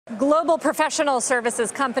Global professional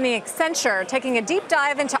services company Accenture taking a deep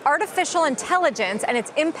dive into artificial intelligence and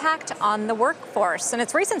its impact on the workforce. In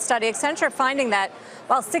its recent study, Accenture finding that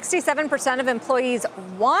while 67% of employees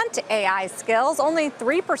want AI skills, only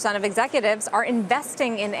 3% of executives are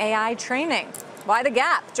investing in AI training. Why the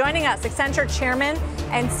gap? Joining us, Accenture Chairman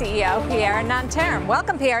and CEO Pierre Nanterme.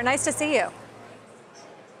 Welcome, Pierre. Nice to see you.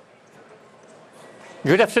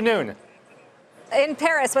 Good afternoon. In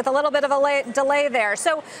Paris with a little bit of a delay there.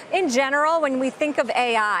 So in general, when we think of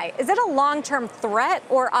AI, is it a long-term threat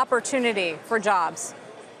or opportunity for jobs?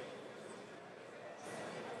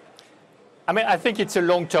 I think it's a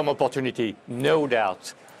long-term opportunity, no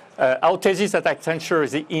doubt. Our thesis at Accenture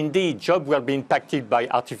is that indeed jobs will be impacted by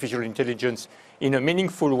artificial intelligence in a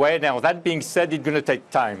meaningful way. Now, that being said, it's going to take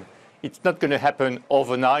time. It's not going to happen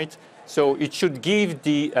overnight. So it should give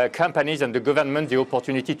the companies and the government the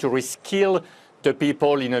opportunity to reskill the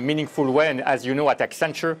people in a meaningful way. And as you know, at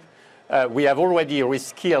Accenture, we have already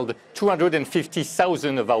reskilled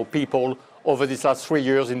 250,000 of our people over these last 3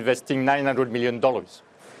 years, investing $900 million.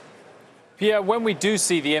 Pierre, when we do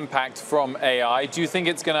see the impact from AI, do you think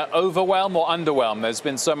it's going to overwhelm or underwhelm? There's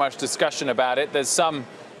been so much discussion about it. There's some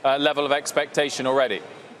level of expectation already.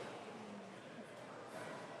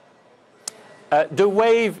 The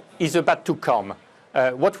wave is about to come.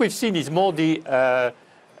 What we've seen is more the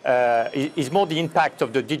impact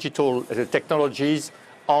of the digital technologies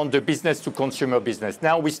on the business to consumer business.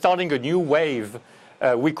 Now we're starting a new wave.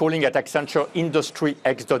 We're calling at Accenture Industry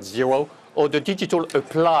X.0, or the digital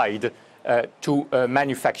applied to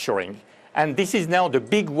manufacturing. And this is now the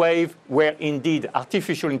big wave where indeed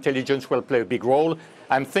artificial intelligence will play a big role.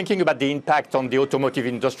 I'm thinking about the impact on the automotive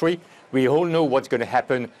industry. We all know what's going to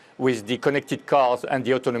happen with the connected cars and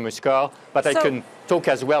the autonomous car, but I can talk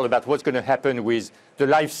as well about what's going to happen with the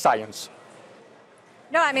life science.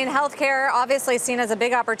 No, I mean, healthcare obviously seen as a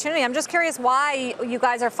big opportunity. I'm just curious why you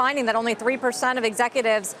guys are finding that only 3% of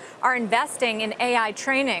executives are investing in AI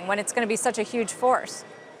training when it's going to be such a huge force.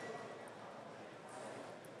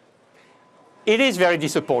 It is very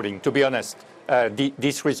disappointing, to be honest,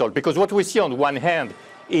 this result, because what we see on one hand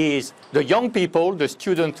is the young people, the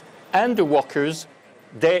students and the workers,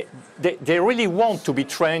 they really want to be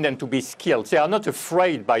trained and to be skilled. They are not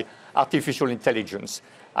afraid by artificial intelligence.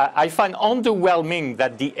 I find underwhelming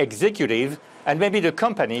that the executive and maybe the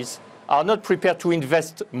companies are not prepared to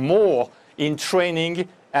invest more in training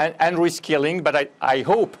and reskilling, but I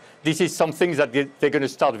hope this is something that they're going to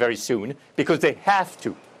start very soon, because they have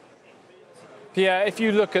to. Pierre, if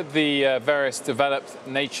you look at the various developed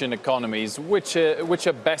nation economies, which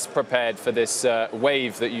are best prepared for this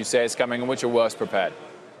wave that you say is coming, and which are worst prepared?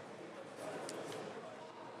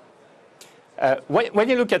 When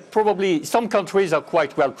you look at, probably some countries are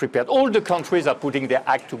quite well prepared. All the countries are putting their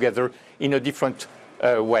act together in a different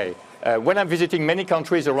way. When I'm visiting many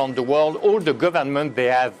countries around the world, all the government, they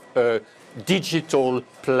have a digital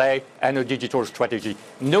play and a digital strategy.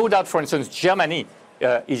 No doubt, for instance, Germany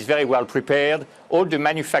is very well prepared. All the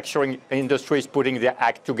manufacturing industry is putting their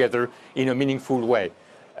act together in a meaningful way.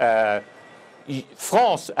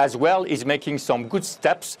 France as well is making some good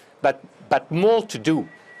steps, but more to do.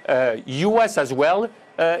 US as well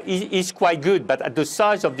is quite good, but at the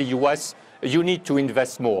size of the US, you need to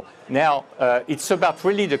invest more. Now, it's about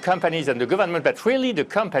really the companies and the government, but really the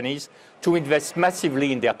companies to invest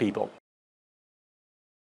massively in their people.